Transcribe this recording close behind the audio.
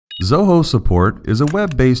Zoho Support is a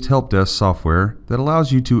web-based help desk software that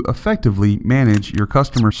allows you to effectively manage your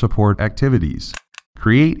customer support activities.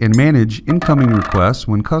 Create and manage incoming requests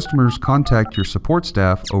when customers contact your support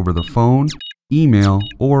staff over the phone, email,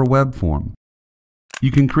 or web form.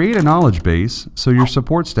 You can create a knowledge base so your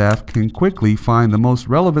support staff can quickly find the most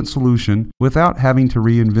relevant solution without having to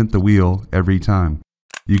reinvent the wheel every time.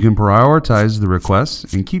 You can prioritize the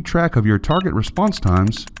requests and keep track of your target response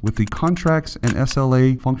times with the contracts and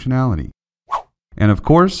SLA functionality. And of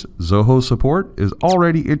course, Zoho Support is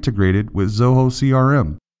already integrated with Zoho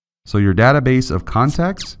CRM, so your database of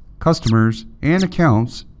contacts, customers, and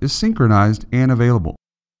accounts is synchronized and available.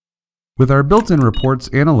 With our built-in reports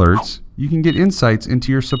and alerts, you can get insights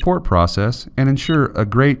into your support process and ensure a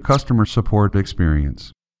great customer support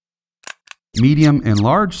experience. Medium and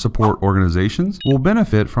large support organizations will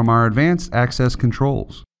benefit from our advanced access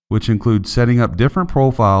controls, which include setting up different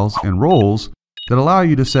profiles and roles that allow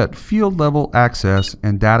you to set field-level access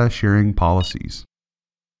and data sharing policies.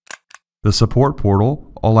 The support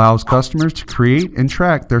portal allows customers to create and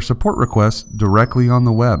track their support requests directly on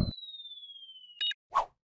the web.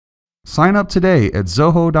 Sign up today at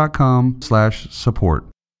zoho.com/support.